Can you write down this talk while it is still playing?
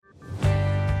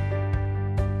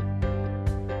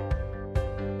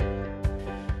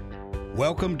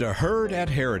Welcome to Heard at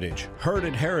Heritage. Heard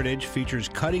at Heritage features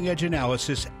cutting-edge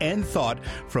analysis and thought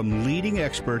from leading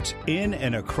experts in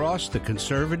and across the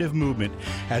conservative movement,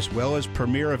 as well as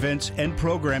premier events and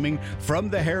programming from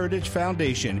the Heritage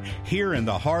Foundation here in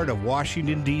the heart of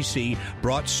Washington, D.C.,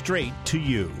 brought straight to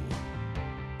you.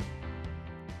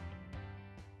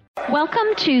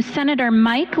 Welcome to Senator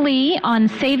Mike Lee on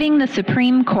Saving the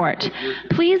Supreme Court.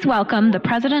 Please welcome the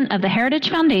President of the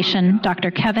Heritage Foundation, Dr.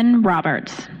 Kevin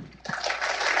Roberts.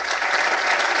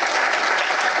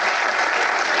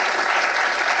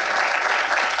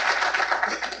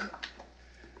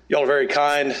 Y'all are very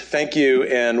kind. Thank you,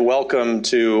 and welcome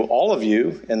to all of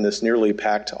you in this nearly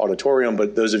packed auditorium,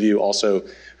 but those of you also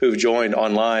who've joined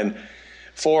online,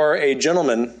 for a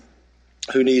gentleman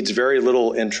who needs very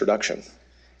little introduction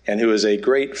and who is a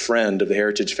great friend of the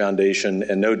Heritage Foundation,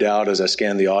 and no doubt, as I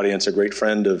scan the audience, a great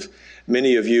friend of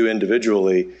many of you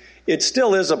individually. It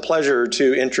still is a pleasure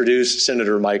to introduce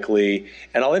Senator Mike Lee,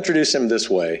 and I'll introduce him this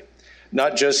way,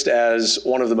 not just as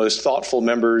one of the most thoughtful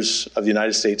members of the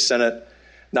United States Senate,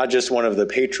 not just one of the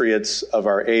patriots of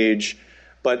our age,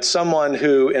 but someone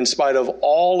who, in spite of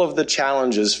all of the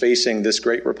challenges facing this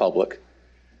great republic,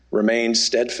 remains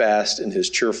steadfast in his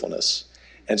cheerfulness.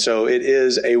 And so it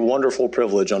is a wonderful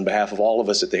privilege on behalf of all of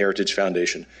us at the Heritage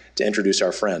Foundation to introduce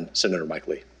our friend, Senator Mike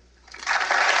Lee.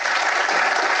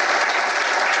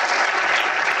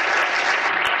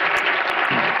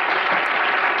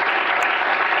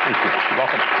 Thank you. You're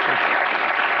welcome.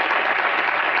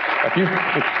 Thank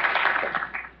you.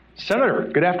 Senator,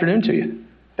 good afternoon to you.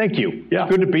 Thank you. Yeah.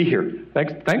 Good to be here.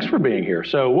 Thanks for being here.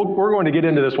 So we're going to get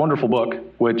into this wonderful book,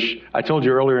 which I told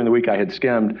you earlier in the week I had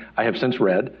skimmed. I have since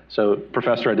read. So,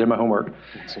 Professor, I did my homework.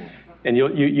 Excellent. And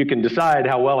you can decide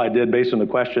how well I did based on the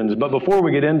questions. But before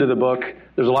we get into the book,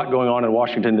 there's a lot going on in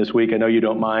Washington this week. I know you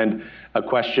don't mind a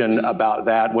question about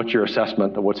that. What's your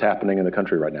assessment of what's happening in the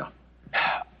country right now?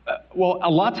 Well, a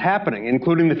lot's happening,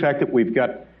 including the fact that we've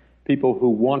got people who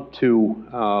want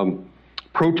to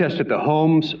protest at the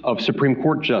homes of Supreme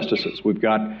Court justices. We've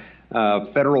got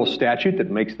a federal statute that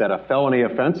makes that a felony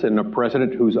offense, and a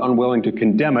president who's unwilling to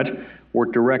condemn it or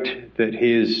direct that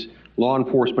his law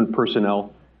enforcement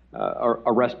personnel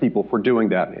arrest people for doing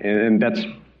that. And that's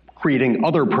creating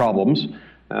other problems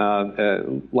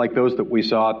like those that we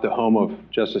saw at the home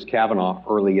of Justice Kavanaugh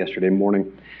early yesterday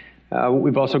morning.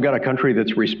 We've also got a country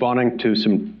that's responding to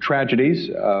some tragedies,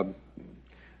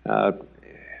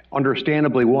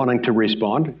 understandably wanting to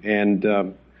respond,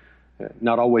 and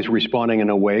not always responding in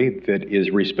a way that is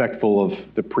respectful of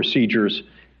the procedures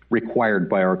required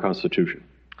by our Constitution.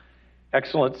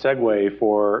 Excellent segue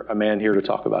for a man here to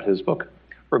talk about his book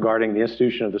regarding the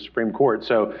institution of the Supreme Court.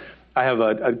 So I have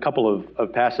a couple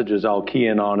of passages I'll key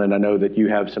in on, and I know that you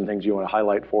have some things you want to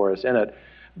highlight for us in it.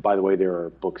 By the way, there are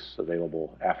books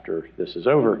available after this is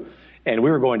over. And we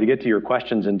were going to get to your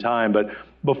questions in time, but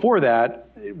before that,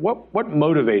 what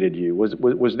motivated you?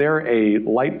 Was there a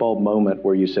light bulb moment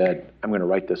where you said, I'm going to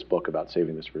write this book about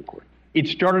saving the Supreme Court? It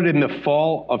started in the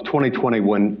fall of 2020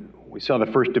 when we saw the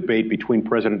first debate between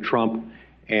President Trump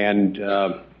and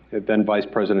then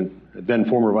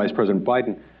former Vice President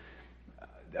Biden.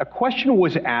 A question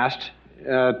was asked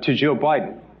to Joe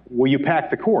Biden, will you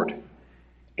pack the court?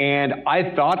 And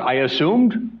I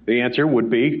assumed the answer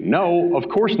would be, no, of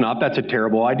course not. That's a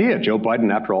terrible idea. Joe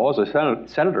Biden, after all, as a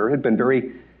senator, had been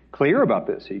very clear about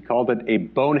this. He called it a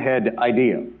bonehead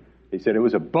idea. He said it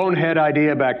was a bonehead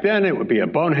idea back then. It would be a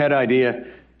bonehead idea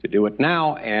to do it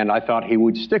now. And I thought he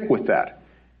would stick with that.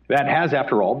 That has,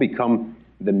 after all, become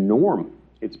the norm.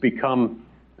 It's become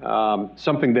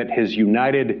something that has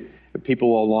united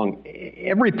people along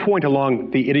every point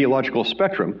along the ideological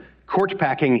spectrum. Court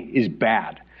packing is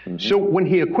bad. Mm-hmm. So when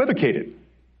he equivocated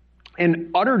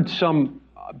and uttered some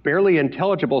barely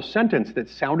intelligible sentence that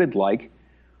sounded like,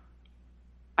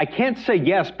 I can't say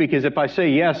yes because if I say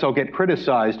yes, I'll get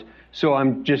criticized, so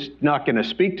I'm just not going to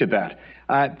speak to that.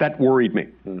 That worried me.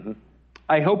 Mm-hmm.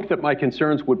 I hoped that my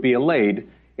concerns would be allayed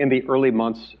in the early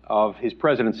months of his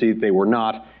presidency. They were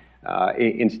not.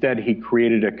 Instead, he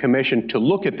created a commission to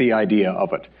look at the idea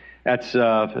of it.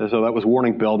 So that was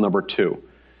warning bell number 2.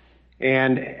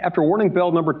 And after warning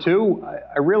bell number 2,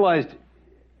 I realized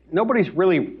nobody's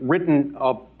really written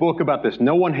a book about this.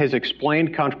 No one has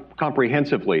explained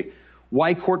comprehensively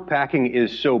why court packing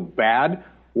is so bad,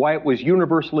 why it was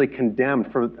universally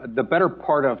condemned for the better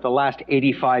part of the last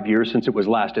 85 years since it was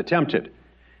last attempted.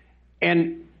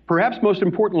 And perhaps most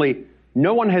importantly,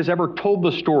 no one has ever told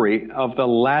the story of the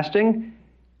lasting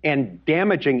and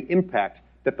damaging impact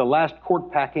that the last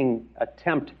court packing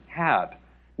attempt had,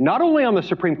 not only on the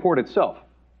Supreme Court itself,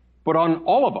 but on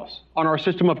all of us, on our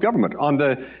system of government, on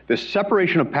the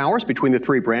separation of powers between the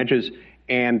three branches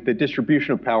and the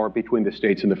distribution of power between the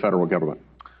states and the federal government.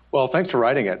 Well, thanks for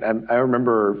writing it. I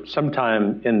remember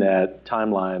sometime in that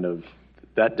timeline of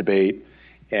that debate,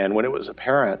 and when it was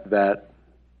apparent that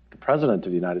the President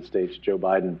of the United States, Joe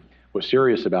Biden, was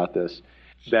serious about this,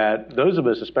 that those of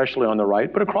us, especially on the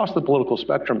right, but across the political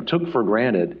spectrum, took for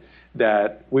granted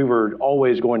that we were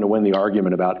always going to win the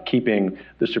argument about keeping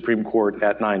the Supreme Court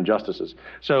at 9 justices.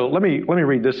 So let me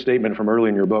read this statement from early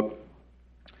in your book.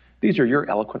 These are your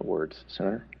eloquent words,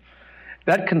 Senator.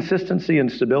 That consistency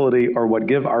and stability are what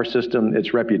give our system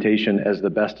its reputation as the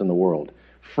best in the world,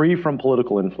 free from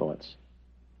political influence.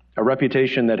 A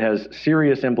reputation that has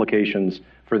serious implications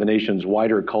for the nation's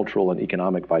wider cultural and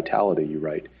economic vitality, you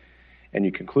write. And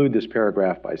you conclude this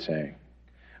paragraph by saying,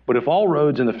 but if all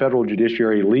roads in the federal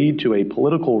judiciary lead to a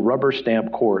political rubber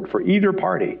stamp court for either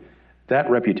party, that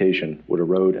reputation would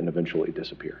erode and eventually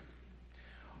disappear.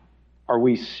 Are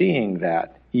we seeing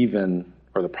that even,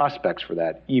 or the prospects for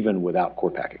that, even without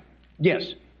court packing?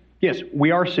 Yes,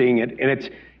 we are seeing it,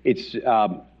 and it's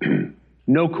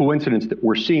no coincidence that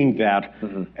we're seeing that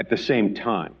at the same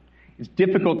time. It's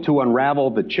difficult to unravel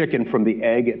the chicken from the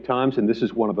egg at times, and this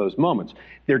is one of those moments.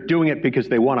 They're doing it because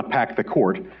they want to pack the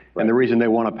court, and the reason they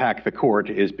want to pack the court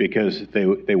is because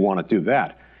they want to do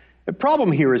that. The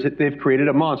problem here is that they've created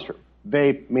a monster.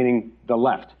 They, meaning the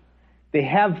left. They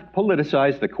have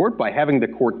politicized the court by having the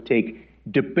court take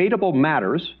debatable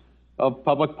matters of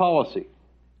public policy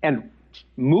and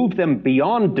move them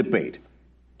beyond debate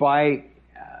by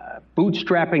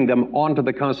bootstrapping them onto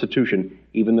the Constitution,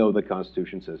 even though the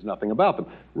Constitution says nothing about them.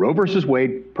 Roe versus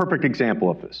Wade, perfect example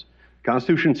of this. The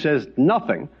Constitution says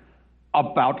nothing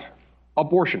about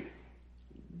abortion.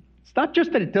 It's not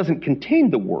just that it doesn't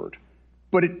contain the word,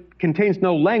 but it contains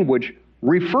no language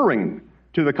referring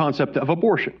to the concept of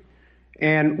abortion.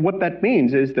 And what that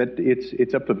means is that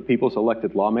it's up to the people's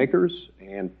elected lawmakers,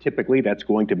 and typically that's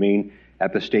going to mean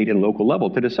at the state and local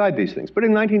level to decide these things. But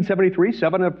in 1973,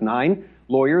 7 of 9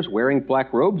 lawyers wearing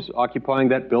black robes occupying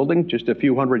that building just a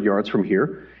few hundred yards from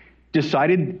here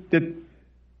decided that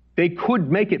they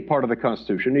could make it part of the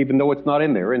Constitution, even though it's not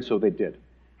in there, and so they did.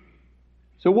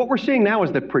 So what we're seeing now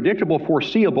is the predictable,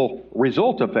 foreseeable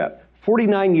result of that.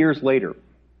 49 years later,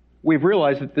 we've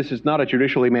realized that this is not a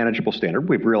judicially manageable standard.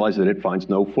 We've realized that it finds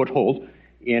no foothold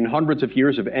in hundreds of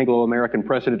years of Anglo-American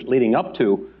precedent leading up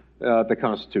to the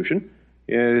Constitution.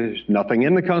 There's nothing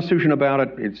in the Constitution about it.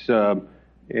 It's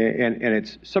and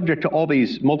it's subject to all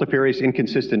these multifarious,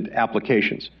 inconsistent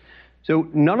applications. So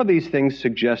none of these things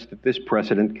suggest that this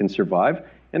precedent can survive,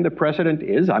 and the precedent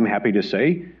is, I'm happy to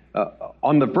say,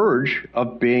 on the verge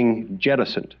of being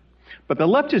jettisoned. But the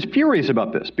left is furious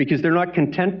about this because they're not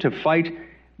content to fight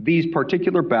these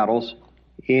particular battles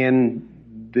in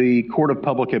the court of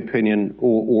public opinion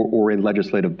or in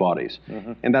legislative bodies.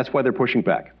 And that's why they're pushing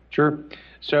back. Sure.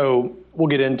 So we'll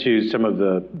get into some of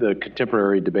the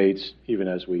contemporary debates even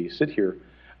as we sit here.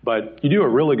 But you do a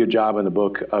really good job in the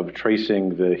book of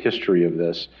tracing the history of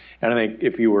this. And I think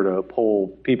if you were to poll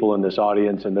people in this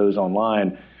audience and those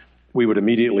online, we would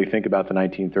immediately think about the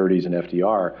 1930s and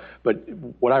FDR. But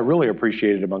what I really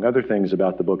appreciated, among other things,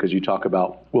 about the book is you talk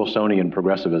about Wilsonian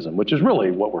progressivism, which is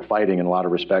really what we're fighting in a lot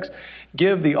of respects.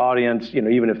 Give the audience,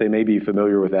 even if they may be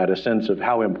familiar with that, a sense of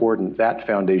how important that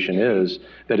foundation is,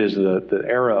 that is the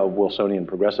era of Wilsonian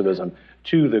progressivism,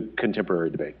 to the contemporary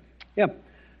debate. Yeah.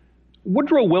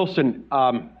 Woodrow Wilson,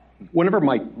 whenever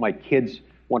my kids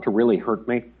want to really hurt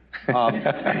me, they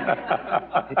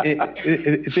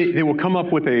will come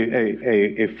up with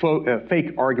a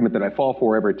fake argument that I fall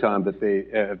for every time that they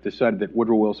have decided that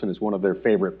Woodrow Wilson is one of their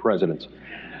favorite presidents.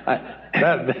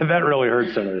 That really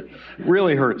hurts, Senator.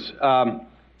 Really hurts.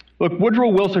 Look, Woodrow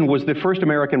Wilson was the first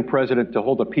American president to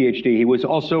hold a PhD. He was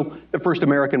also the first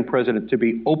American president to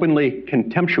be openly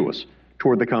contemptuous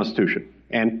toward the Constitution,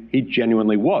 and he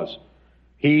genuinely was.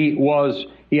 He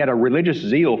had a religious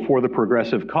zeal for the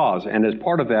progressive cause, and as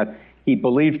part of that, he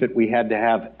believed that we had to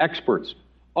have experts,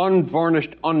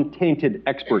 unvarnished, untainted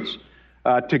experts,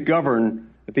 to govern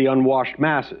the unwashed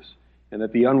masses, and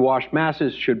that the unwashed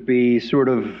masses should be sort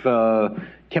of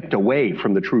kept away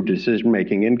from the true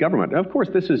decision-making in government. Now, of course,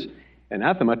 this is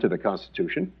anathema to the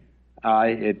Constitution.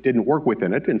 It didn't work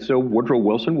within it, and so Woodrow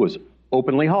Wilson was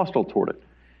openly hostile toward it.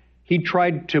 He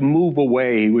tried to move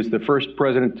away. He was the first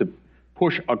president to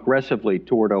push aggressively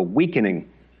toward a weakening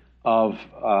of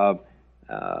the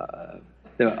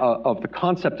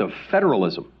concept of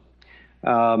federalism.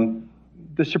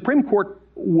 The Supreme Court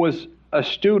was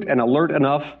astute and alert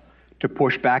enough to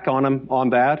push back on him on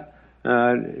that,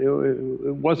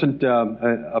 It wasn't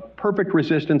a perfect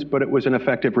resistance, but it was an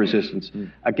effective resistance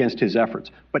against his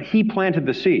efforts. But he planted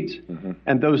the seeds,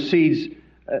 and those seeds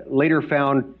later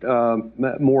found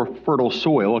more fertile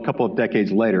soil a couple of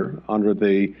decades later under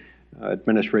the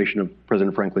administration of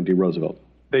President Franklin D. Roosevelt.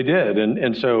 They did,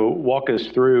 and so walk us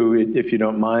through, if you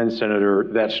don't mind, Senator,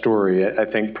 that story. I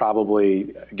think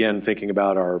probably, again, thinking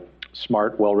about our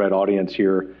smart, well-read audience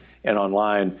here and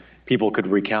online, people could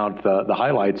recount the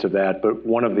highlights of that, but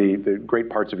one of the great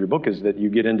parts of your book is that you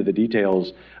get into the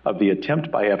details of the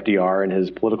attempt by FDR and his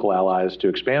political allies to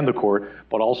expand the court,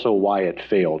 but also why it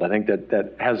failed. I think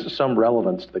that has some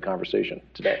relevance to the conversation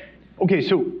today. Okay,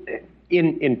 so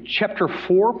in Chapter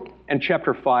 4 and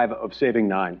Chapter 5 of Saving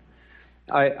Nine,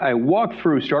 I walk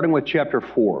through, starting with Chapter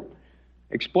 4,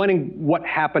 explaining what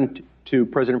happened to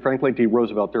President Franklin D.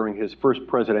 Roosevelt during his first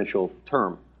presidential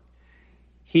term.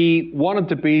 He wanted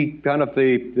to be kind of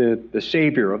the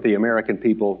savior of the American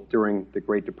people during the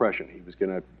Great Depression. He was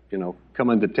going to, come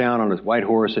into town on his white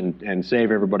horse and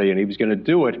save everybody, and he was going to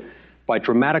do it by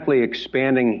dramatically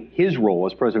expanding his role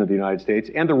as President of the United States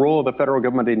and the role of the federal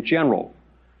government in general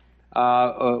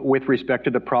with respect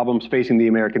to the problems facing the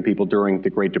American people during the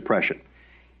Great Depression.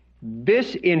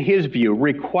 This, in his view,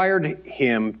 required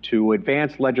him to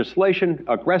advance legislation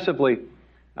aggressively,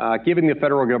 giving the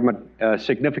federal government a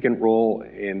significant role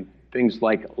in things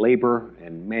like labor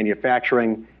and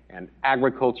manufacturing and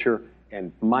agriculture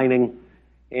and mining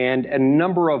and a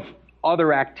number of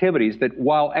other activities that,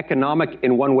 while economic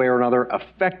in one way or another,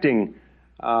 affecting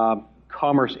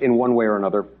commerce in one way or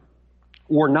another,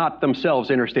 were not themselves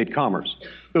interstate commerce.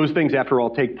 Those things, after all,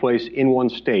 take place in one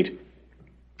state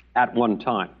at one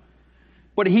time.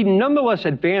 But he nonetheless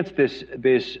advanced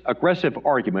this aggressive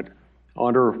argument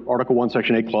under Article 1,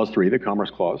 Section 8, Clause 3, the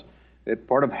Commerce Clause, that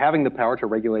part of having the power to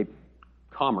regulate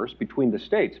commerce between the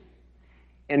states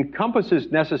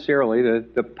encompasses necessarily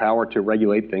the power to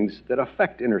regulate things that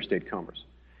affect interstate commerce.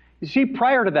 You see,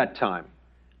 prior to that time,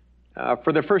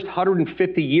 for the first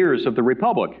 150 years of the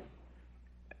Republic,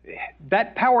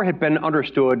 that power had been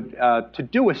understood to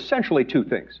do essentially two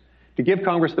things: to give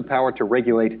Congress the power to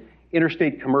regulate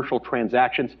interstate commercial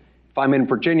transactions. If I'm in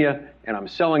Virginia and I'm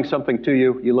selling something to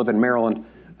you, you live in Maryland,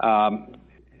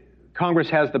 Congress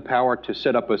has the power to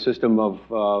set up a system of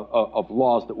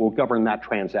laws that will govern that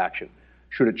transaction,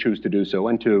 should it choose to do so,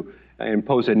 and to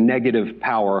impose a negative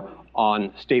power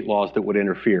on state laws that would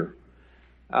interfere.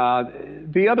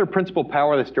 The other principal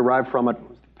power that's derived from it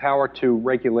was the power to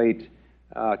regulate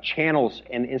channels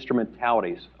and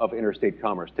instrumentalities of interstate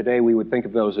commerce. Today, we would think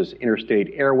of those as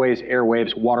interstate airways,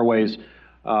 airwaves, waterways,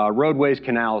 roadways,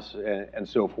 canals, and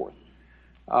so forth.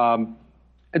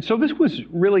 And so this was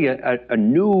really a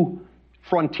new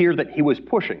frontier that he was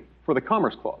pushing for the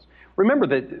Commerce Clause. Remember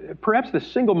that perhaps the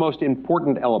single most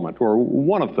important element, or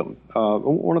one of them,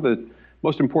 one of the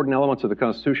most important elements of the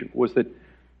Constitution, was that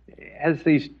it has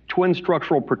these twin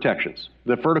structural protections.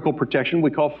 The vertical protection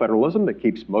we call federalism, that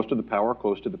keeps most of the power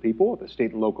close to the people at the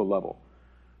state and local level.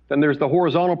 Then there's the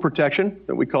horizontal protection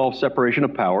that we call separation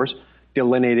of powers,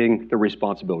 delineating the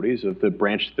responsibilities of the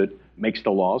branch that makes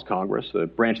the laws, Congress, the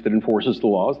branch that enforces the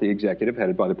laws, the executive,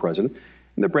 headed by the president,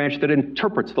 and the branch that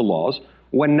interprets the laws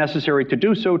when necessary to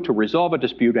do so to resolve a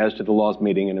dispute as to the law's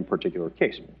meaning in a particular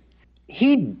case.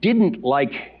 He didn't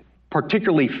like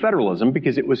particularly federalism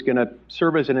because it was going to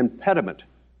serve as an impediment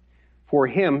for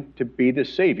him to be the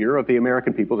savior of the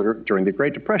American people during the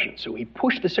Great Depression. So he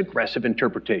pushed this aggressive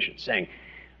interpretation, saying,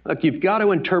 look, you've got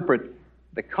to interpret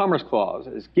the Commerce Clause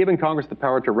as giving Congress the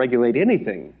power to regulate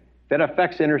anything that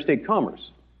affects interstate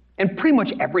commerce. And pretty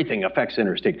much everything affects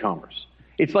interstate commerce.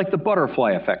 It's like the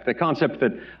butterfly effect, the concept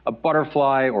that a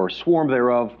butterfly or swarm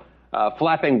thereof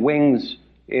flapping wings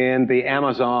in the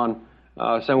Amazon,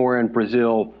 somewhere in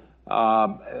Brazil,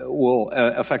 will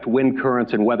affect wind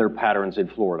currents and weather patterns in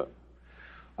Florida.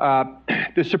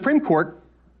 The Supreme Court,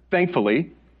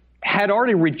 thankfully, had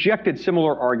already rejected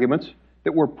similar arguments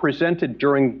that were presented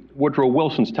during Woodrow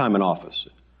Wilson's time in office,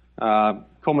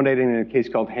 culminating in a case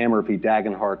called Hammer v.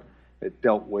 Dagenhart that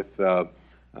dealt with a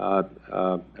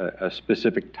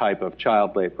specific type of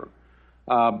child labor.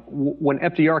 When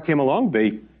FDR came along,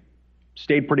 they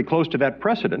stayed pretty close to that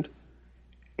precedent,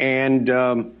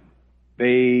 and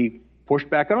they pushed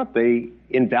back on it. They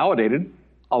invalidated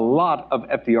a lot of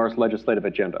FDR's legislative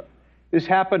agenda. This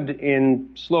happened in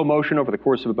slow motion over the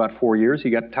course of about 4 years. He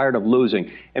got tired of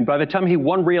losing. And by the time he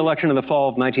won re-election in the fall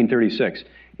of 1936,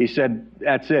 he said,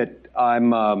 that's it. I'm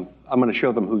going to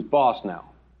show them who's boss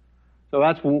now. So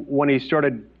that's when he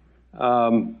started.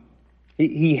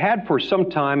 He had for some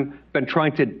time been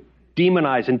trying to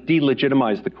demonize and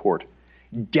delegitimize the court.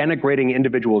 denigrating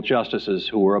individual justices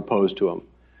who were opposed to him.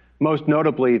 Most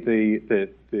notably, the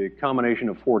combination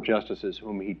of 4 justices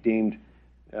whom he deemed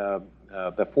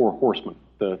the 4 horsemen,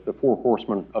 the 4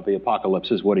 horsemen of the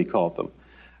apocalypse is what he called them.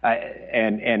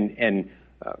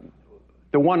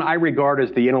 The one I regard as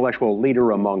the intellectual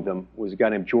leader among them was a guy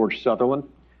named George Sutherland,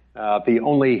 the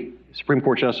only Supreme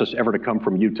Court justice ever to come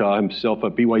from Utah, himself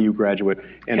a BYU graduate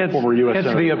and a former U.S. Senator.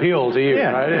 Hence the appeal to you,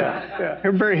 yeah. Right? Yeah.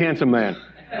 A very handsome man.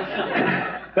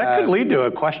 That could lead to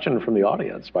a question from the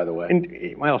audience, by the way.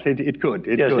 It could.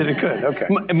 It could. Okay.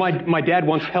 My dad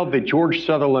once held the George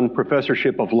Sutherland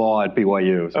Professorship of Law at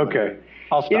BYU. So okay.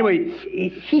 I'll stop. Anyway,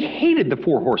 he hated the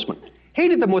 4 horsemen.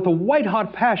 Hated them with a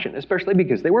white-hot passion, especially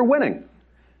because they were winning.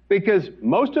 Because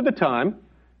most of the time,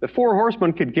 the 4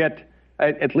 horsemen could get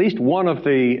at least one of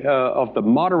the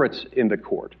moderates in the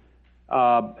court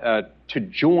to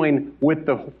join with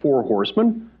the 4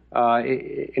 horsemen,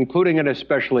 including and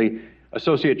especially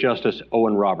Associate Justice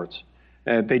Owen Roberts.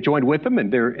 They joined with them in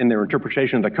their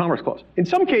interpretation of the Commerce Clause. In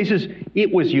some cases,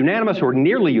 it was unanimous or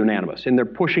nearly unanimous in their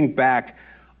pushing back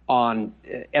on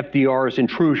FDR's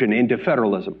intrusion into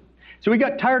federalism. So we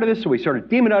got tired of this, so we started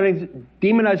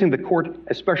demonizing the court,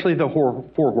 especially the 4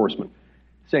 horsemen,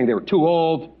 saying they were too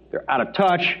old, they're out of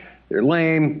touch, they're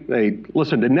lame, they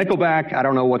listened to Nickelback. I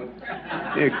don't know what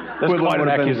That's quite an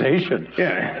accusation. Been.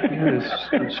 Yeah,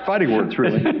 it's fighting words,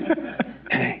 really.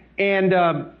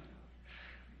 And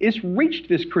it's reached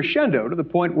this crescendo to the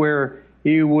point where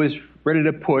he was ready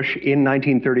to push in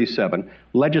 1937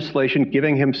 legislation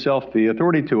giving himself the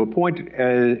authority to appoint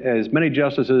as many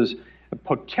justices,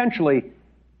 potentially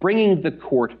bringing the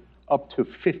court up to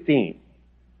 15.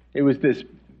 It was this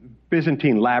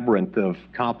Byzantine labyrinth of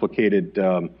complicated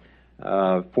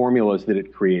formulas that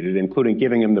it created, including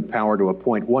giving him the power to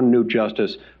appoint 1 new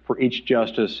justice for each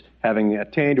justice having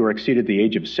attained or exceeded the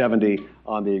age of 70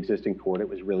 on the existing court. It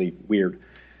was really weird.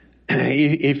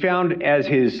 He found as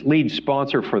his lead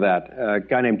sponsor for that a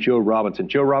guy named Joe Robinson.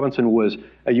 Joe Robinson was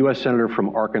a U.S. Senator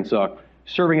from Arkansas,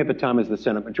 serving at the time as the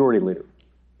Senate Majority Leader.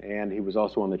 And he was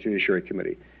also on the Judiciary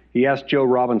Committee. He asked Joe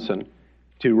Robinson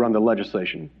to run the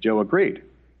legislation. Joe agreed.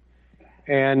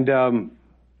 And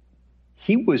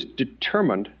he was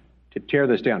determined to tear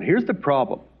this down. Here's the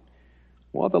problem.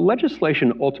 While the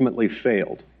legislation ultimately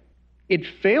failed, it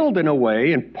failed in a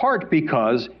way, in part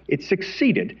because it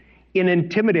succeeded in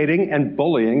intimidating and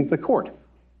bullying the court.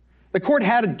 The court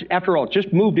had, after all,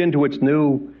 just moved into its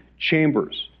new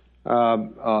chambers.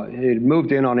 It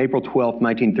moved in on April 12,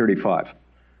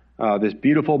 1935. This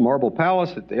beautiful marble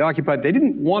palace that they occupied, they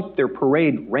didn't want their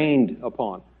parade rained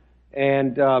upon.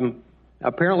 And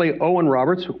apparently Owen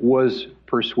Roberts was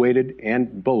persuaded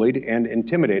and bullied and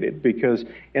intimidated because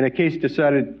in a case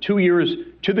decided 2 years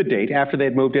to the date after they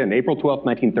had moved in, April 12,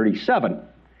 1937,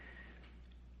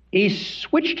 he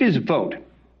switched his vote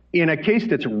in a case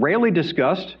that's rarely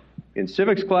discussed in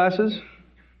civics classes,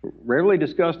 rarely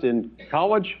discussed in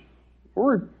college,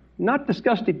 or not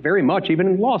discussed very much even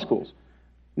in law schools.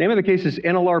 Name of the case is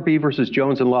NLRB versus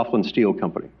Jones and Laughlin Steel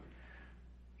Company.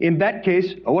 In that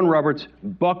case, Owen Roberts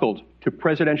buckled to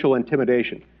presidential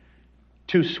intimidation.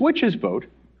 To switch his vote,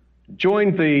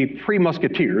 joined the Three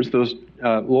Musketeers, those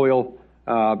loyal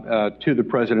to the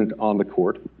president on the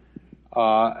court,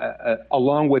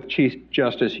 along with Chief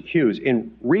Justice Hughes,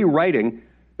 in rewriting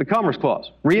the Commerce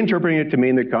Clause, reinterpreting it to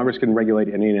mean that Congress can regulate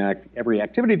every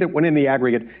activity that, when in the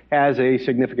aggregate, has a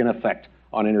significant effect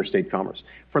on interstate commerce.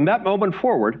 From that moment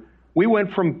forward, we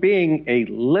went from being a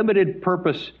limited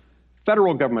purpose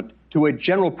federal government to a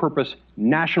general purpose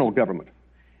national government.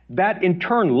 That in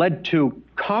turn led to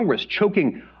Congress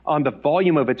choking on the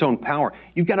volume of its own power.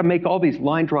 You've got to make all these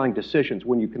line drawing decisions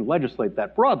when you can legislate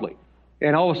that broadly.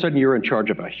 And all of a sudden you're in charge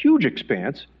of a huge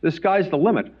expanse. The sky's the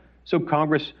limit. So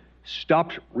Congress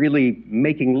stopped really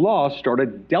making laws,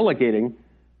 started delegating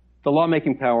the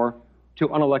lawmaking power to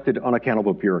unelected,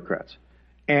 unaccountable bureaucrats.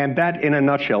 And that, in a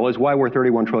nutshell, is why we're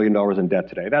 $31 trillion in debt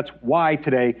today. That's why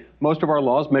today most of our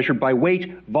laws, measured by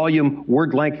weight, volume,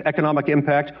 word length, economic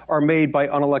impact, are made by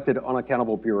unelected,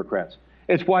 unaccountable bureaucrats.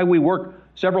 It's why we work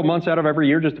several months out of every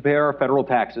year just to pay our federal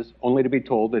taxes, only to be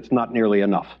told it's not nearly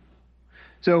enough.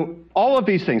 So all of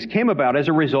these things came about as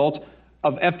a result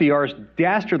of FDR's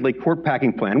dastardly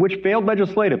court-packing plan, which failed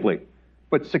legislatively,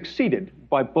 but succeeded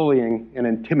by bullying and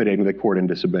intimidating the court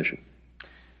into submission.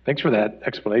 Thanks for that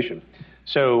explanation.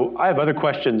 So I have other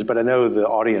questions, but I know the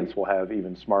audience will have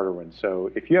even smarter ones. So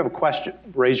if you have a question,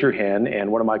 raise your hand,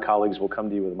 and one of my colleagues will come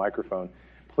to you with a microphone.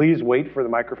 Please wait for the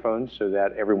microphone so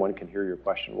that everyone can hear your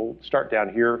question. We'll start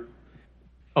down here.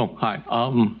 Oh, hi.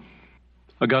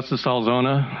 Augustus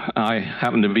Alzona. I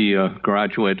happen to be a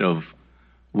graduate of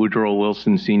Woodrow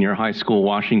Wilson Senior High School,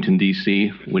 Washington, D.C.,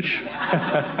 which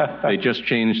they just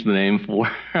changed the name for,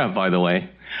 by the way.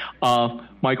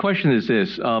 My question is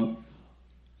this.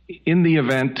 In the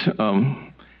event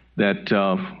that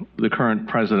the current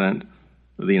president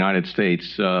of the United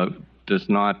States does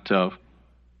not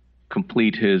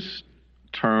complete his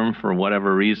term for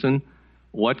whatever reason,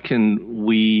 what can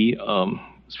we,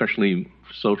 especially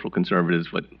social conservatives,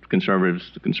 but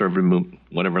conservatives, the conservative movement,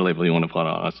 whatever label you want to put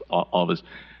on us, all of us,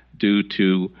 do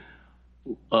to,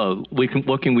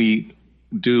 what can we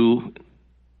do,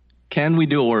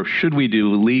 or should we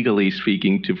do, legally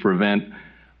speaking, to prevent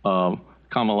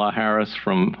Kamala Harris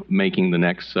from making the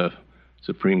next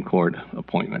Supreme Court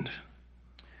appointment?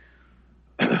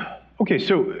 Okay,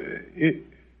 so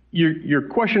your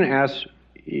question asks,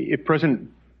 if President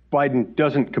Biden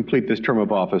doesn't complete this term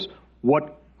of office,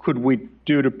 what could we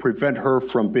do to prevent her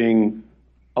from being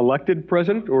elected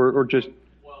president, or just?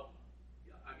 Well,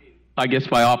 I mean, I guess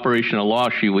by operation of law,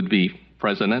 she would be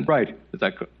president. Right. Is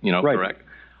that right. Correct?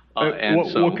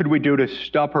 What could we do to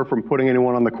stop her from putting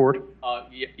anyone on the court?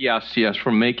 Yes,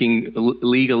 from making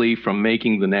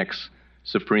the next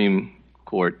Supreme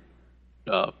Court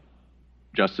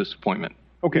justice appointment.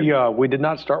 Okay. We did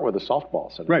not start with a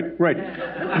softball, Senator.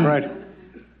 Right.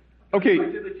 Okay.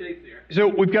 So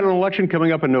we've got an election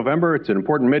coming up in November. It's an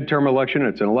important midterm election.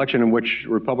 It's an election in which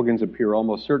Republicans appear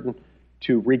almost certain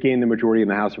to regain the majority in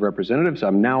the House of Representatives.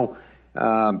 I'm now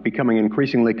becoming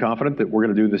increasingly confident that we're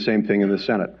going to do the same thing in the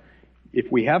Senate.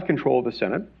 If we have control of the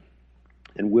Senate,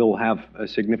 and we'll have a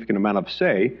significant amount of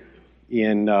say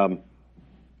in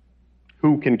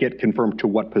who can get confirmed to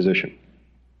what position.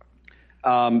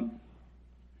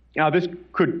 Now, this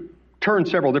could turn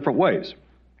several different ways.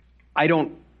 I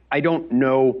don't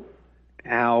know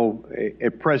how a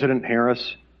President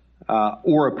Harris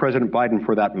or a President Biden,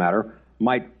 for that matter,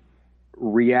 might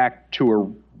react to a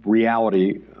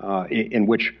reality in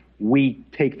which we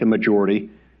take the majority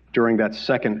during that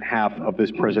second half of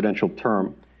this presidential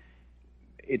term.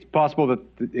 It's possible that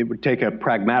it would take a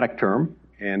pragmatic term,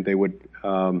 and they would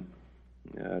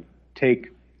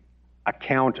take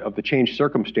account of the changed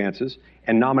circumstances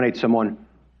and nominate someone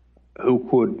who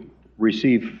could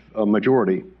receive a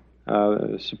majority,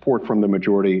 support from the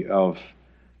majority of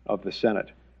the Senate.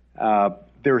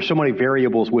 There are so many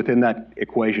variables within that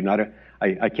equation.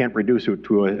 I can't reduce it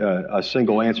to a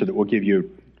single answer that will give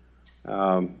you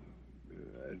a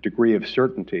degree of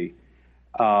certainty.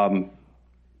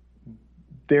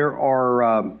 There are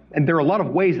a lot of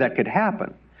ways that could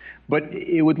happen, but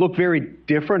it would look very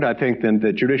different, I think, than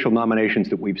the judicial nominations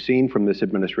that we've seen from this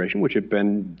administration, which have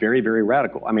been very, very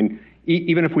radical. I mean,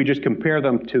 even if we just compare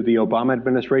them to the Obama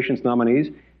administration's nominees,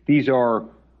 these are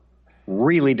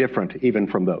really different even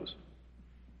from those.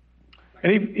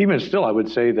 And even still, I would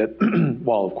say that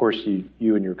while, of course,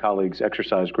 you and your colleagues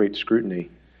exercise great scrutiny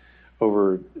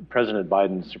over President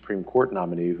Biden's Supreme Court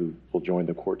nominee, who will join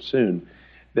the court soon,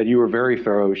 that you were very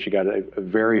thorough. She got a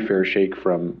very fair shake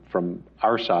from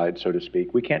our side, so to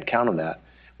speak. We can't count on that,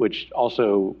 which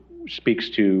also speaks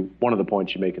to one of the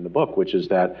points you make in the book, which is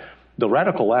that the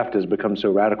radical left has become so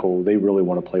radical, they really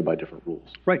want to play by different rules.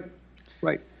 Right.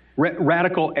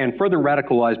 Radical and further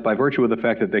radicalized by virtue of the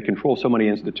fact that they control so many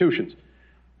institutions.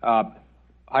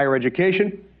 Higher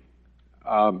education,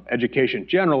 education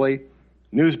generally,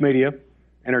 news media,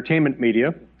 entertainment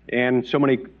media, and so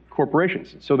many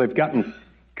corporations. So they've gotten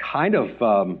kind of,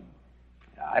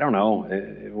 I don't know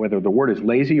whether the word is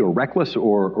lazy or reckless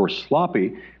or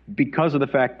sloppy, because of the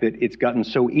fact that it's gotten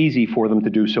so easy for them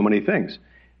to do so many things.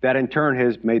 That in turn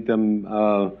has made them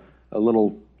a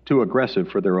little too aggressive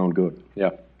for their own good.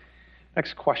 Yeah.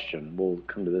 Next question. We'll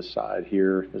come to this side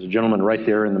here. There's a gentleman right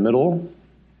there in the middle.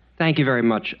 Thank you very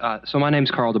much. So my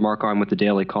name's Carl DeMarco. I'm with the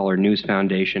Daily Caller News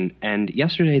Foundation. And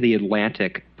yesterday, The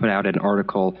Atlantic put out an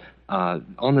article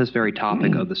on this very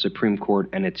topic of the Supreme Court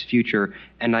and its future.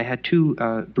 And I had two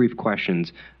brief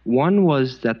questions. One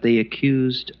was that they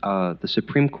accused the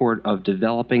Supreme Court of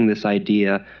developing this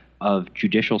idea of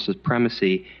judicial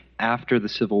supremacy after the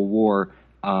Civil War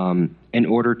in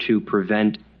order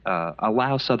to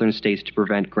allow Southern states to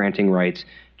prevent granting rights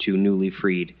to newly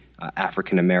freed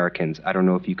African Americans. I don't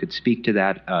know if you could speak to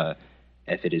that,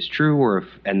 if it is true,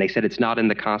 and they said it's not in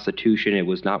the Constitution, it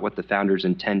was not what the founders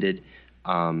intended.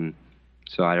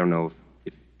 So I don't know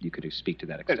if you could speak to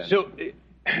that extent. So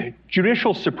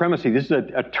judicial supremacy, this is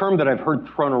a term that I've heard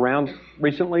thrown around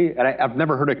recently, and I've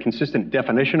never heard a consistent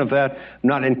definition of that. I'm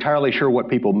not entirely sure what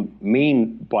people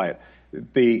mean by it.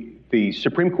 The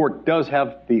Supreme Court does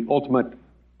have the ultimate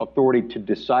authority to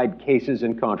decide cases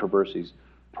and controversies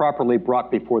properly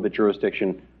brought before the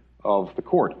jurisdiction of the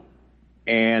court.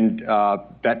 And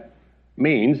that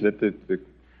means that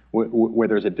where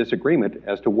there's a disagreement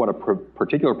as to what a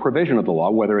particular provision of the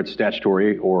law, whether it's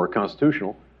statutory or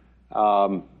constitutional,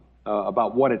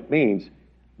 about what it means,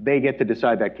 they get to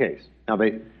decide that case. Now,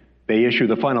 they issue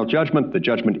the final judgment. The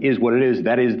judgment is what it is.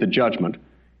 That is the judgment,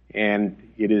 and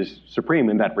it is supreme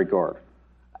in that regard.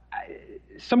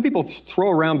 Some people throw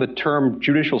around the term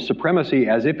judicial supremacy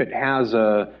as if it has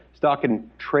a stock and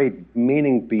trade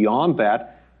meaning beyond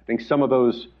that. I think some of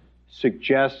those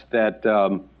suggest that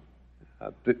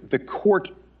the court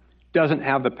doesn't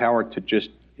have the power to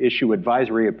just issue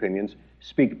advisory opinions,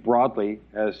 speak broadly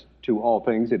as to all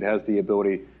things. It has the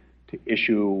ability to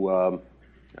issue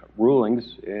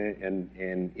rulings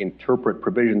and interpret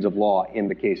provisions of law in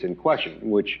the case in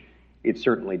question, which it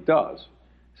certainly does.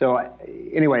 So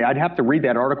anyway, I'd have to read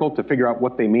that article to figure out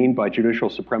what they mean by judicial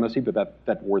supremacy, but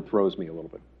that word throws me a little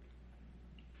bit.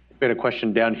 We had a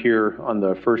question down here on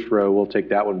the first row. We'll take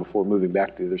that one before moving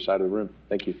back to the other side of the room.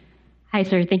 Thank you. Hi,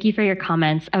 sir. Thank you for your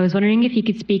comments. I was wondering if you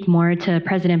could speak more to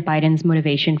President Biden's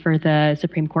motivation for the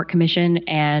Supreme Court Commission,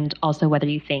 and also whether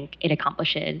you think it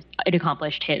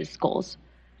accomplished his goals.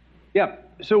 Yeah.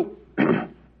 So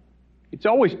it's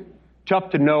always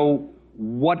tough to know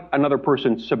what another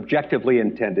person subjectively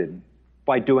intended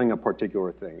by doing a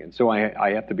particular thing. And so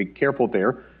I have to be careful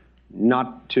there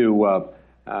not to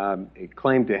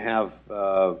claim to have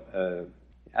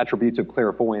attributes of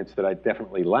clairvoyance that I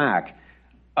definitely lack.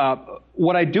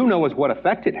 What I do know is what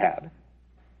effect it had.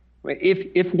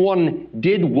 If one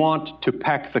did want to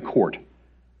pack the court,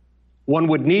 one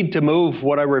would need to move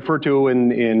what I refer to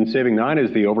in Saving Nine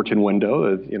as the Overton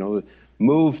window.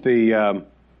 Move the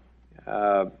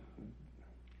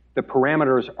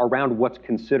parameters around what's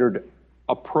considered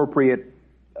appropriate,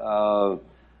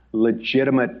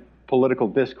 legitimate political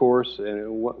discourse, and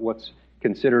what's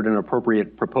considered an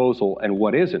appropriate proposal and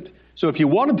what isn't. So if you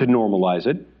wanted to normalize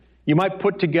it, you might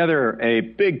put together a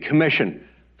big commission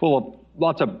full of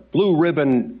lots of blue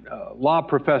ribbon law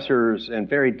professors and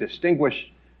very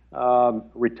distinguished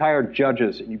retired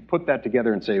judges, and you put that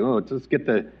together and say, oh, let's get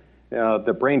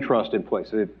the brain trust in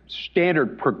place.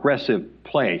 Standard progressive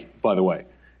play, by the way.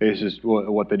 This is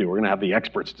what they do. We're going to have the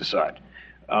experts decide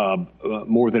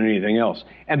more than anything else.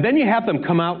 And then you have them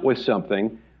come out with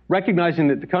something, recognizing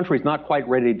that the country is not quite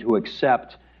ready to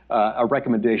accept a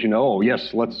recommendation, oh,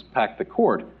 yes, let's pack the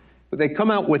court. But they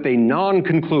come out with a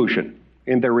non-conclusion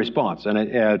in their response. And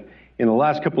in the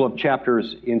last couple of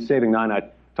chapters in Saving Nine, I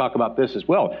talk about this as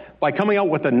well. By coming out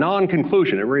with a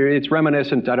non-conclusion, it's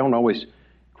reminiscent, I don't always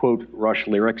quote Rush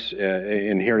lyrics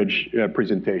in Heritage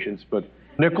presentations, but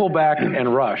Nickelback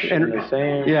and Rush in the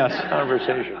same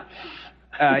conversation.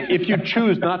 If you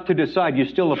choose not to decide, you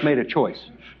still have made a choice.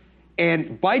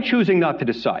 And by choosing not to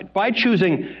decide, by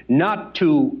choosing not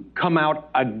to come out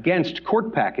against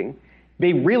court packing,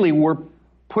 they really were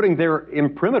putting their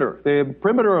imprimatur, the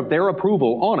imprimatur of their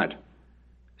approval on it.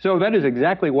 So that is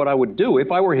exactly what I would do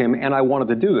if I were him and I wanted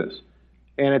to do this.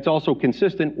 And it's also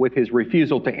consistent with his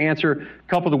refusal to answer,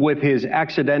 coupled with his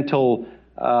accidental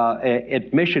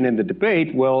admission in the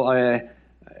debate, well,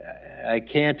 I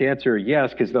can't answer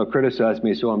yes because they'll criticize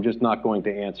me, so I'm just not going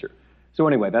to answer. So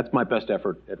anyway, that's my best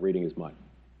effort at reading his mind.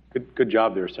 Good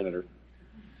job there, Senator.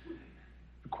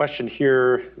 A question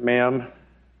here, ma'am.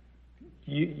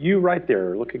 You right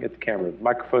there, looking at the camera. The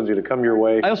microphone's going to come your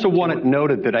way. I also want it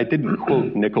noted that I didn't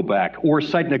quote Nickelback or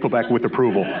cite Nickelback with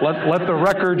approval. Let the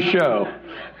record show.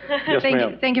 Yes,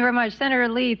 ma'am. Thank you very much. Senator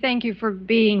Lee, thank you for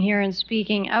being here and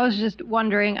speaking. I was just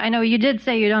wondering, I know you did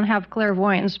say you don't have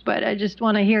clairvoyance, but I just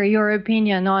want to hear your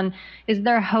opinion on, is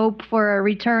there hope for a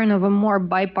return of a more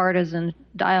bipartisan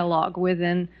dialogue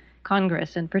within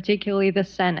Congress, and particularly the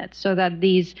Senate, so that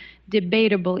these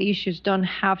debatable issues don't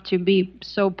have to be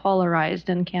so polarized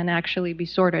and can actually be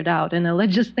sorted out in a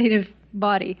legislative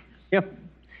body? Yep.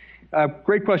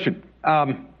 Great question.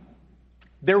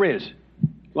 There is.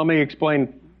 Let me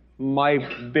explain my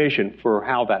vision for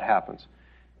how that happens.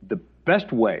 The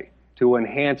best way to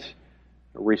enhance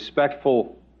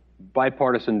respectful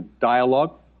bipartisan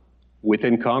dialogue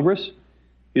within Congress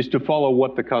is to follow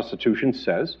what the Constitution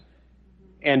says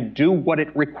and do what it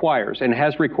requires and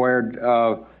has required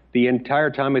the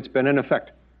entire time it's been in effect.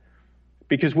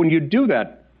 Because when you do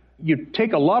that, you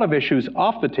take a lot of issues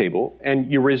off the table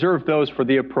and you reserve those for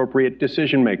the appropriate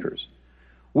decision makers.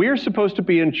 We are supposed to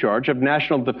be in charge of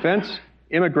national defense,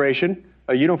 immigration,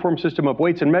 a uniform system of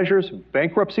weights and measures,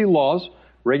 bankruptcy laws,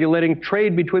 regulating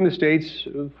trade between the states,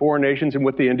 foreign nations, and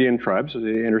with the Indian tribes,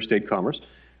 interstate commerce,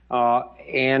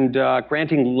 and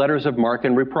granting letters of marque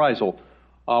and reprisal,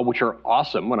 which are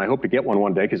awesome, and I hope to get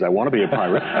one day because I want to be a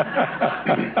pirate.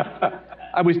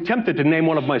 I was tempted to name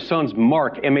one of my sons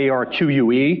Mark,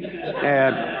 M-A-R-Q-U-E,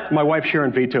 and my wife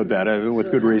Sharon vetoed that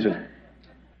with good reason.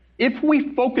 If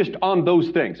we focused on those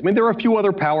things, I mean, there are a few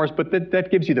other powers, but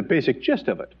that gives you the basic gist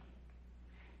of it.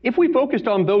 If we focused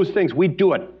on those things, we'd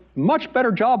do a much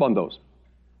better job on those.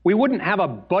 We wouldn't have a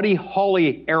Buddy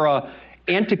Holly era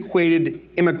antiquated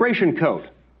immigration code.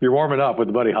 You're warming up with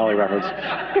the Buddy Holly reference.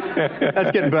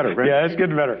 That's getting better, right? Yeah, it's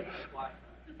getting better.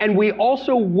 And we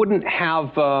also wouldn't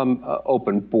have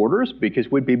open borders because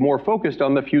we'd be more focused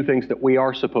on the few things that we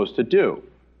are supposed to do.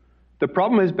 The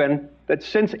problem has been that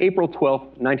since April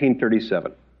 12th,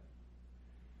 1937,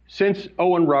 since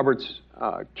Owen Roberts'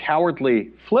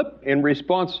 cowardly flip in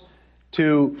response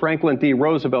to Franklin D.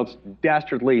 Roosevelt's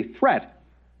dastardly threat,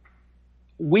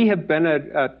 we have been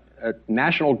a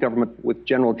national government with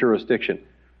general jurisdiction.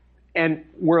 And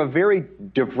we're a very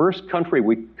diverse country.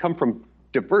 We come from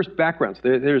diverse backgrounds.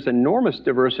 There's enormous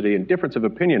diversity and difference of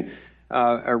opinion,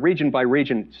 region by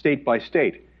region, state by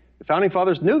state. The Founding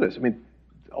Fathers knew this. I mean,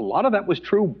 a lot of that was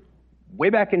true way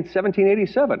back in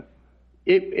 1787.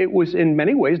 It was in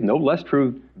many ways no less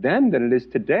true then than it is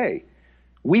today.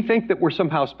 We think that we're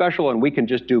somehow special and we can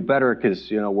just do better because,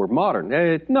 we're modern.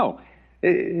 No.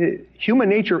 Human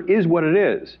nature is what it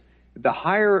is. The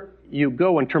higher you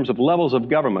go in terms of levels of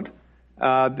government,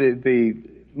 the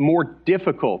more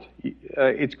difficult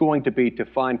it's going to be to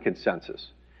find consensus.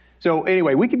 So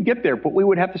anyway, we could get there, but we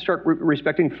would have to start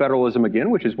respecting federalism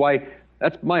again, which is why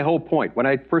that's my whole point. When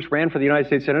I first ran for the United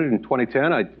States Senate in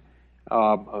 2010,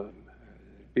 it'd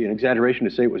be an exaggeration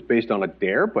to say it was based on a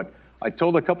dare, but I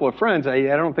told a couple of friends I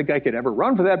don't think I could ever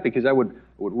run for that because I would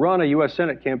run a U.S.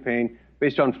 Senate campaign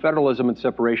based on federalism and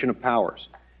separation of powers,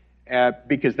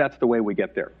 because that's the way we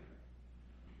get there.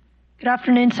 Good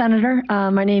afternoon, Senator.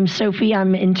 My name's Sophie.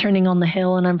 I'm interning on the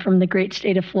Hill, and I'm from the great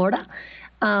state of Florida.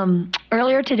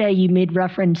 Earlier today, you made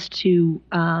reference to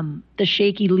the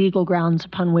shaky legal grounds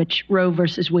upon which Roe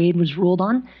versus Wade was ruled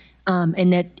on,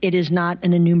 and that it is not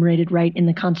an enumerated right in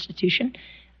the Constitution.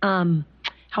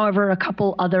 However, a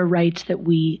couple other rights that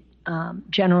we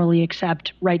generally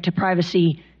accept, right to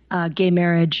privacy, gay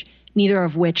marriage, neither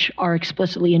of which are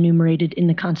explicitly enumerated in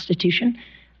the Constitution.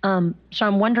 So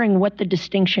I'm wondering what the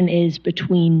distinction is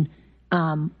between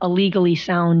a legally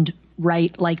sound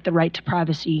right like the right to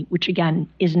privacy, which again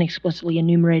isn't explicitly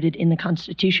enumerated in the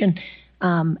Constitution,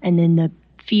 and then the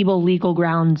feeble legal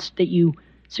grounds that you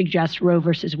suggest Roe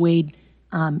versus Wade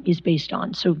is based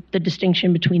on. So the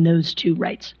distinction between those two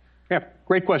rights. Yeah,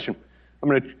 great question. I'm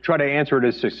going to try to answer it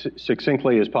as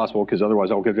succinctly as possible because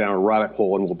otherwise I'll go down a rabbit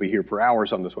hole and we'll be here for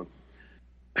hours on this one.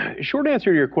 Short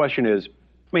answer to your question is,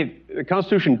 the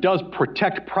Constitution does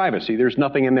protect privacy. There's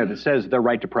nothing in there that says the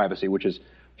right to privacy, which is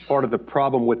part of the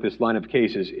problem with this line of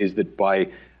cases, is that by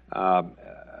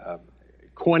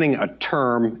coining a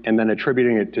term and then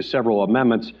attributing it to several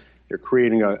amendments, you're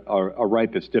creating a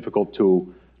right that's difficult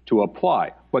to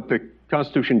apply. But the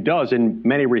Constitution does, in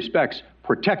many respects,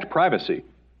 protect privacy.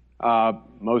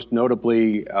 Most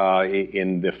notably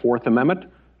in the Fourth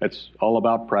Amendment, that's all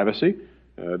about privacy.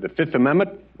 The Fifth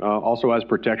Amendment also has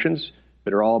protections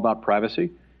that are all about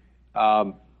privacy.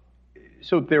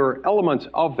 So there are elements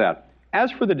of that.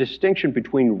 As for the distinction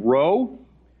between Roe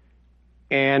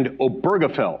and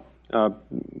Obergefell,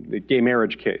 the gay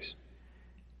marriage case,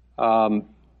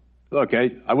 look,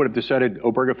 I would have decided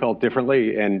Obergefell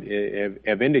differently and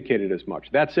have indicated as much.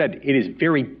 That said, it is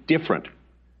very different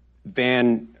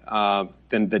than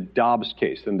the Dobbs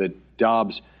case, than the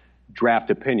Dobbs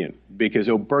draft opinion, because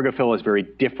Obergefell is very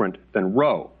different than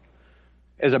Roe.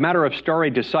 As a matter of stare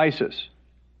decisis,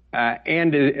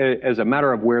 and as a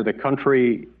matter of where the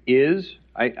country is,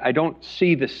 I don't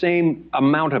see the same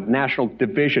amount of national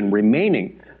division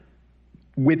remaining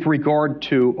with regard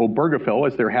to Obergefell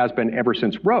as there has been ever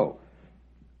since Roe.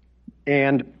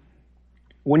 And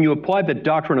when you apply the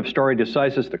doctrine of stare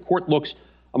decisis, the court looks,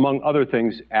 among other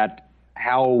things, at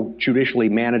how judicially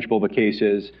manageable the case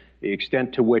is, the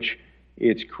extent to which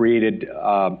it's created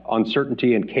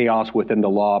uncertainty and chaos within the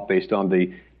law based on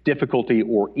the difficulty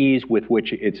or ease with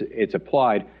which it's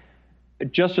applied.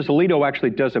 Justice Alito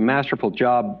actually does a masterful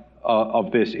job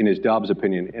of this in his Dobbs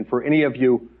opinion. And for any of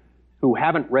you who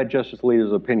haven't read Justice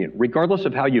Alito's opinion, regardless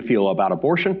of how you feel about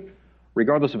abortion,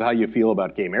 regardless of how you feel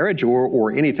about gay marriage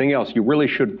or anything else, you really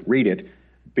should read it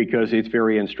because it's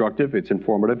very instructive, it's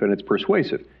informative, and it's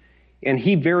persuasive. And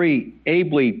he very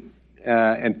ably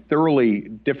and thoroughly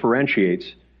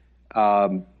differentiates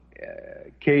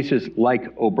cases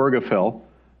like Obergefell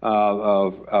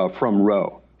from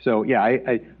Roe. So yeah,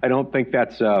 I don't think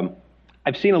that's,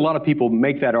 I've seen a lot of people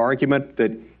make that argument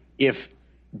that if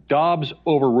Dobbs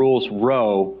overrules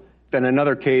Roe, then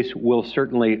another case will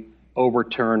certainly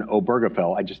overturn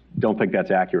Obergefell. I just don't think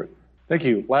that's accurate. Thank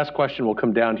you. Last question will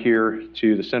come down here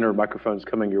to the center. Microphone's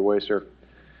coming your way, sir.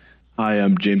 Hi,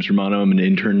 I'm James Romano. I'm an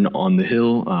intern on the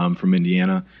Hill from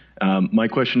Indiana. My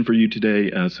question for you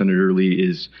today, Senator Lee,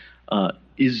 is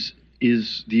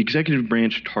the executive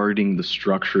branch targeting the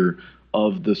structure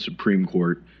of the Supreme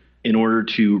Court in order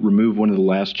to remove one of the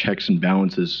last checks and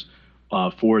balances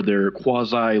for their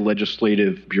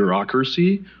quasi-legislative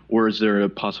bureaucracy, or is there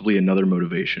possibly another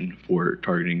motivation for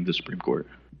targeting the Supreme Court?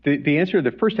 The answer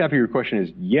to the first half of your question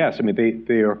is yes. I mean,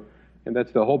 they are, and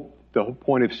that's the whole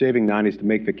point of Saving Nine, is to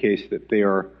make the case that they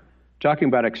are talking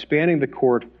about expanding the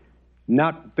court,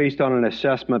 not based on an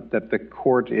assessment that the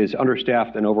court is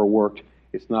understaffed and overworked.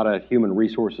 It's not a human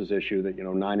resources issue that,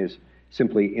 Nine is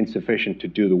simply insufficient to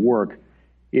do the work.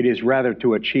 It is rather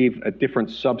to achieve a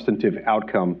different substantive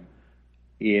outcome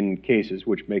in cases,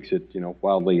 which makes it,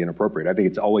 wildly inappropriate. I think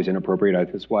it's always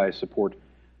inappropriate. That's why I support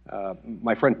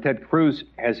my friend Ted Cruz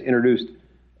has introduced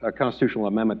a constitutional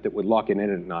amendment that would lock it in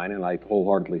at 9, and I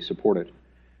wholeheartedly support it.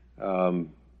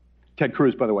 Ted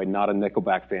Cruz, by the way, not a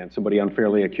Nickelback fan. Somebody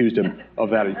unfairly accused him of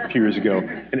that a few years ago,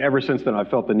 and ever since then I've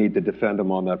felt the need to defend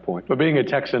him on that point. But being a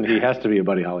Texan, he has to be a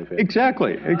Buddy Holly fan.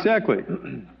 Exactly.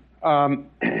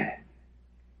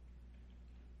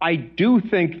 I do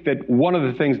think that one of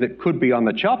the things that could be on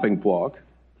the chopping block,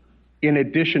 in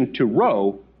addition to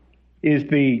Roe, is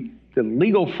the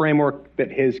legal framework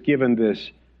that has given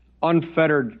this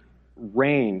unfettered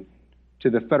reign to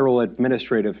the federal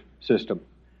administrative system,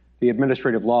 the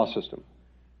administrative law system.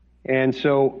 And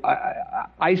so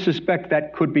I suspect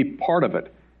that could be part of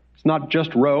it. It's not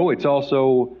just Roe, it's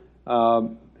also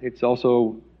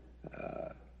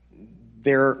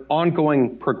their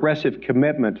ongoing progressive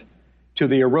commitment to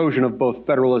the erosion of both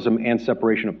federalism and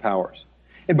separation of powers.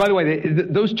 And by the way,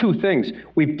 those two things,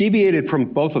 we've deviated from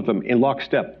both of them in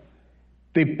lockstep.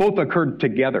 They've both occurred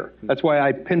together. That's why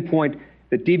I pinpoint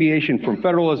the deviation from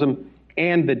federalism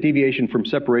and the deviation from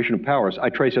separation of powers. I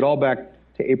trace it all back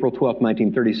to April 12,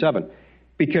 1937,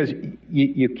 because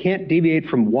you can't deviate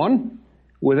from one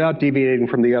without deviating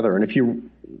from the other. And if you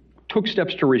took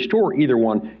steps to restore either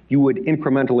one, you would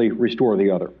incrementally restore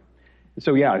the other.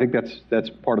 So yeah, I think that's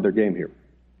part of their game here.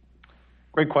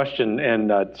 Great question.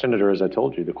 And Senator, as I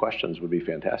told you, the questions would be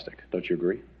fantastic. Don't you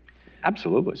agree?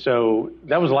 Absolutely. So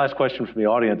that was the last question from the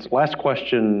audience. Last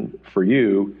question for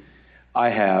you I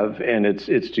have, and it's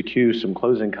to cue some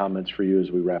closing comments for you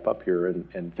as we wrap up here,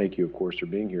 and thank you, of course, for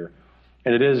being here.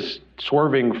 And it is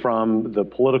swerving from the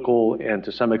political and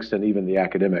to some extent even the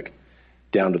academic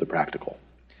down to the practical.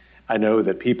 I know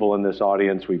that people in this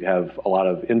audience, we have a lot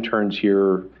of interns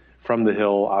here from the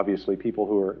Hill, obviously people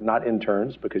who are not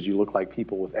interns because you look like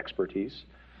people with expertise.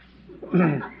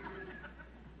 Is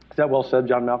that well said,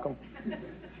 John Malcolm?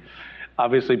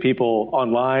 Obviously people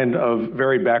online of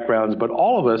varied backgrounds, but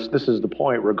all of us, this is the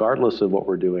point, regardless of what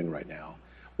we're doing right now,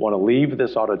 want to leave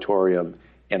this auditorium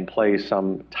and play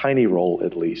some tiny role,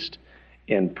 at least,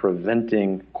 in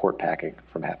preventing court packing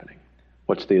from happening.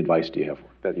 What's the advice that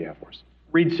you have for us?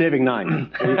 Read Saving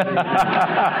Nine.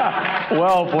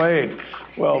 Well played.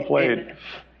 Well played.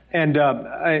 And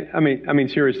I mean,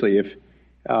 seriously, if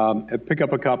pick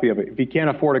up a copy of it. If you can't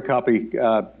afford a copy,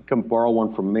 come borrow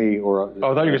one from me. Or I thought you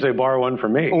were going to say borrow one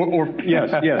from me. Or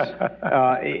yes.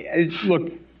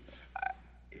 Look,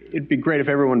 it'd be great if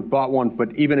everyone bought one,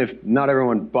 but even if not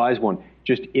everyone buys one,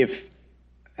 just if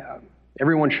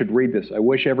everyone should read this. I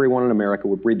wish everyone in America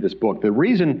would read this book. The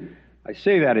reason I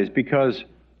say that is because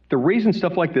the reason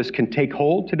stuff like this can take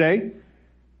hold today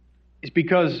is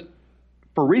because,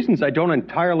 for reasons I don't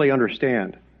entirely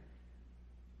understand,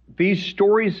 these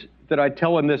stories that I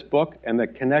tell in this book and the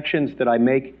connections that I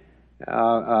make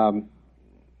to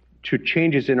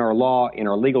changes in our law, in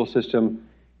our legal system,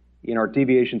 in our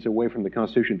deviations away from the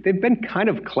Constitution, they've been kind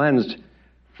of cleansed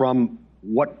from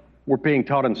what we're being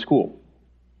taught in school.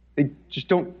 They just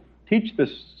don't teach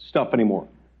this stuff anymore.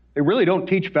 They really don't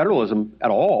teach federalism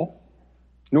at all,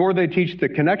 nor they teach the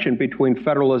connection between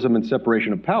federalism and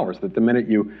separation of powers, that the minute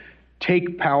you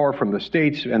take power from the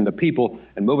states and the people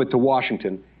and move it to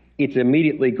Washington, it's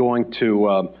immediately going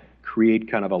to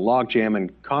create kind of a logjam in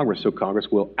Congress, so Congress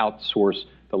will outsource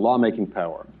the lawmaking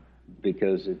power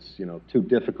because it's too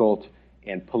difficult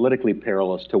and politically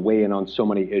perilous to weigh in on so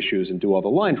many issues and do all the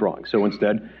line drawing. So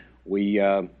instead, we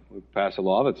pass a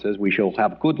law that says we shall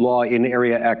have good law in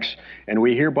Area X, and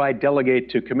we hereby delegate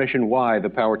to Commission Y the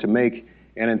power to make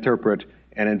and interpret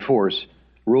and enforce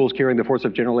rules carrying the force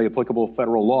of generally applicable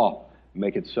federal law.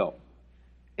 Make it so.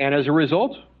 And as a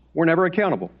result, we're never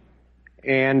accountable.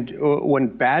 And when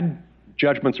bad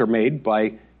judgments are made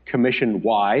by Commission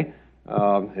Y,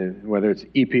 whether it's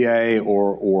EPA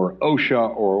or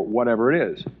OSHA or whatever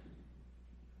it is.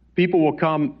 People will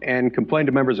come and complain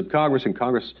to members of Congress, and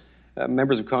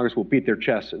members of Congress will beat their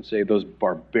chests and say, those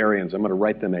barbarians, I'm going to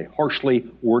write them a harshly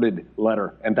worded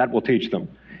letter, and that will teach them.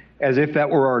 As if that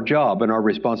were our job and our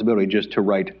responsibility just to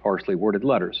write harshly worded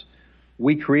letters.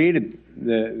 We created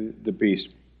the beast,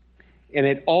 and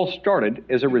it all started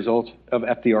as a result of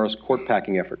FDR's court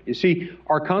packing effort. You see,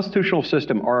 our constitutional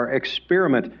system, our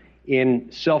experiment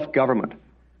in self-government,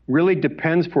 really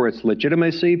depends for its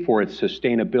legitimacy, for its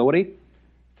sustainability,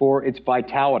 for its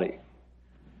vitality,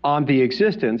 on the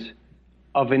existence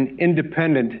of an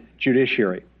independent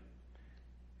judiciary.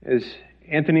 As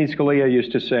Antonin Scalia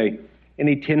used to say,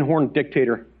 any tin-horn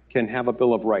dictator can have a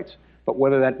Bill of Rights, but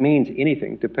whether that means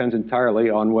anything depends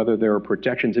entirely on whether there are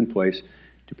protections in place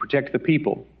to protect the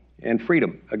people and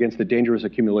freedom against the dangerous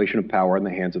accumulation of power in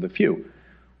the hands of the few.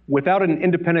 Without an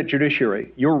independent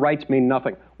judiciary, your rights mean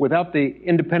nothing. Without the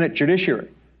independent judiciary,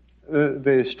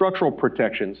 the structural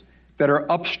protections that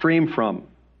are upstream from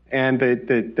and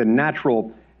the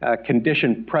natural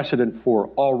condition precedent for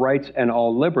all rights and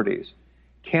all liberties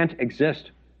can't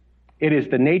exist. It is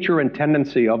the nature and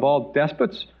tendency of all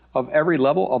despots of every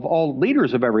level, of all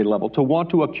leaders of every level, to want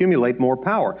to accumulate more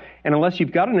power. And unless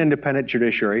you've got an independent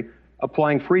judiciary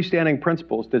applying freestanding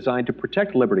principles designed to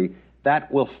protect liberty,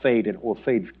 that will fade, and it will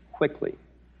fade quickly.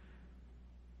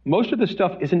 Most of this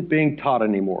stuff isn't being taught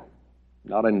anymore.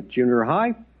 Not in junior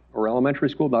high or elementary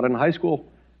school, not in high school,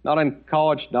 not in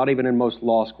college, not even in most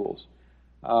law schools.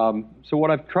 So what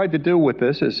I've tried to do with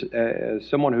this is, as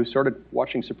someone who started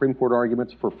watching Supreme Court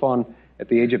arguments for fun at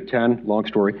the age of 10, long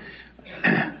story,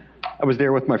 I was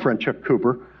there with my friend Chuck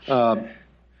Cooper,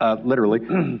 literally,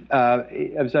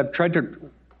 as I've tried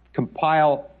to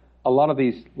compile a lot of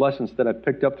these lessons that I've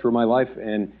picked up through my life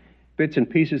and bits and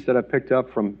pieces that I've picked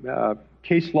up from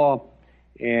case law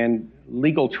and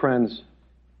legal trends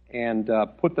and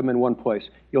put them in one place.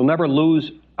 You'll never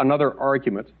lose another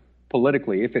argument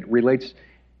politically if it relates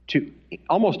to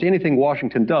almost anything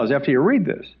Washington does after you read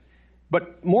this.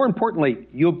 But more importantly,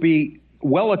 you'll be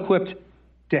well equipped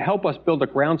to help us build a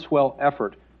groundswell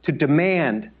effort to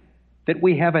demand that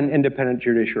we have an independent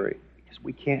judiciary, because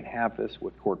we can't have this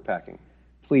with court packing.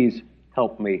 Please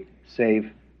help me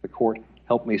save the court.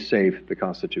 Help me save the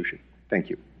Constitution. Thank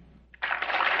you.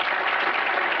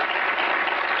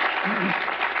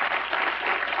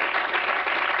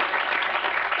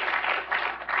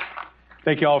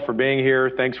 Thank you all for being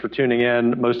here. Thanks for tuning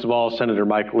in. Most of all, Senator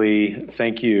Mike Lee,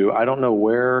 thank you. I don't know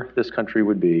where this country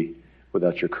would be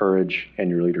without your courage and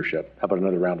your leadership. How about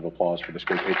another round of applause for this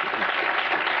great patriot?